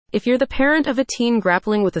If you're the parent of a teen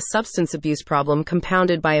grappling with a substance abuse problem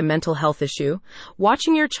compounded by a mental health issue,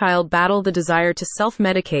 watching your child battle the desire to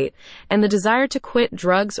self-medicate and the desire to quit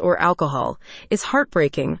drugs or alcohol is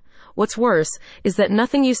heartbreaking. What's worse is that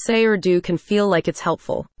nothing you say or do can feel like it's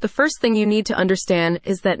helpful. The first thing you need to understand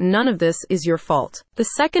is that none of this is your fault. The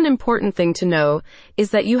second important thing to know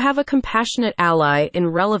is that you have a compassionate ally in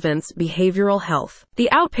Relevance Behavioral Health. The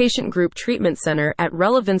Outpatient Group Treatment Center at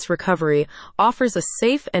Relevance Recovery offers a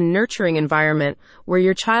safe and nurturing environment where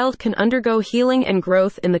your child can undergo healing and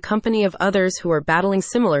growth in the company of others who are battling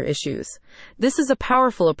similar issues. This is a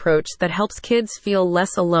powerful approach that helps kids feel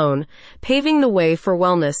less alone, paving the way for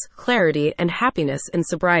wellness, clarity, and happiness in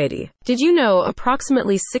sobriety. Did you know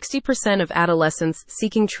approximately 60% of adolescents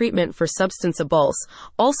seeking treatment for substance abuse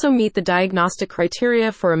also meet the diagnostic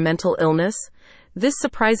criteria for a mental illness? This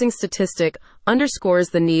surprising statistic underscores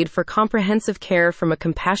the need for comprehensive care from a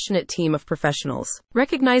compassionate team of professionals.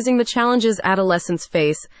 Recognizing the challenges adolescents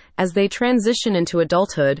face as they transition into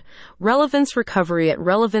adulthood, Relevance Recovery at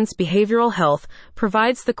Relevance Behavioral Health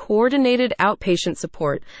provides the coordinated outpatient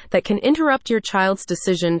support that can interrupt your child's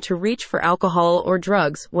decision to reach for alcohol or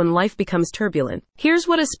drugs when life becomes turbulent. Here's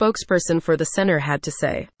what a spokesperson for the center had to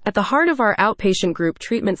say. At the heart of our Outpatient Group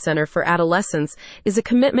Treatment Center for Adolescents is a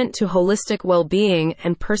commitment to holistic well-being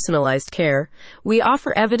and personalized care. We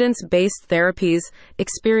offer evidence-based therapies,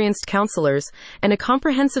 experienced counselors, and a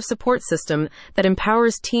comprehensive support system that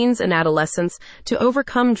empowers teens and adolescents to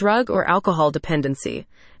overcome drug or alcohol dependency,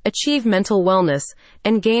 achieve mental wellness,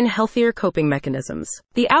 and gain healthier coping mechanisms.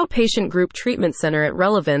 The Outpatient Group Treatment Center at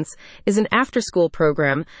Relevance is an after-school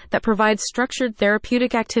program that provides structured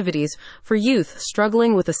therapeutic activities for youth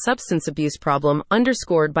struggling with a substance abuse problem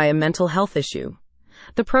underscored by a mental health issue.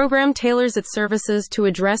 The program tailors its services to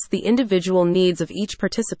address the individual needs of each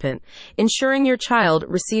participant, ensuring your child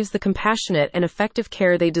receives the compassionate and effective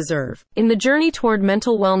care they deserve. In the journey toward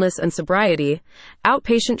mental wellness and sobriety,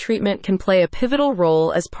 outpatient treatment can play a pivotal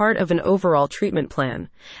role as part of an overall treatment plan.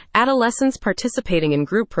 Adolescents participating in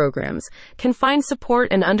group programs can find support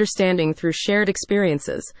and understanding through shared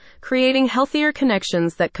experiences, creating healthier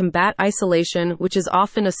connections that combat isolation, which is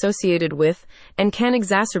often associated with and can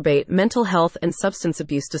exacerbate mental health and substance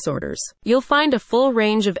abuse disorders. You'll find a full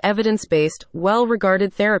range of evidence-based,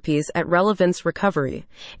 well-regarded therapies at Relevance Recovery,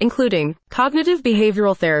 including cognitive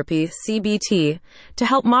behavioral therapy, CBT, to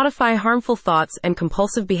help modify harmful thoughts and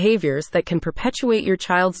compulsive behaviors that can perpetuate your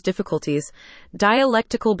child's difficulties,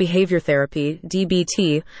 dialectical behavior therapy,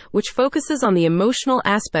 DBT, which focuses on the emotional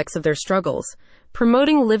aspects of their struggles,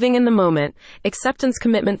 promoting living in the moment, acceptance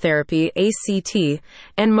commitment therapy, ACT,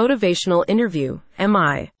 and motivational interview,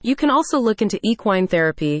 MI. You can also look into equine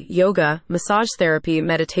therapy, yoga, massage therapy,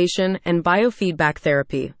 meditation, and biofeedback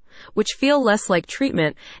therapy, which feel less like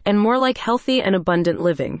treatment and more like healthy and abundant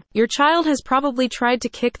living. Your child has probably tried to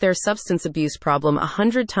kick their substance abuse problem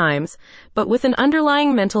 100 times, but with an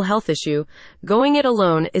underlying mental health issue, going it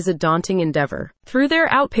alone is a daunting endeavor. Through their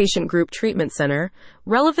Outpatient Group Treatment Center,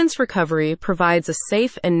 Relevance Recovery provides a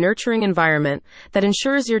safe and nurturing environment that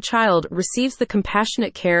ensures your child receives the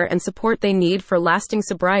compassionate care and support they need for lasting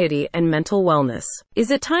sobriety and mental wellness.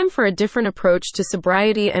 Is it time for a different approach to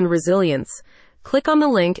sobriety and resilience? Click on the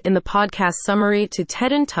link in the podcast summary to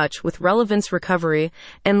get in touch with Relevance Recovery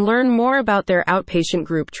and learn more about their Outpatient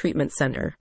Group Treatment Center.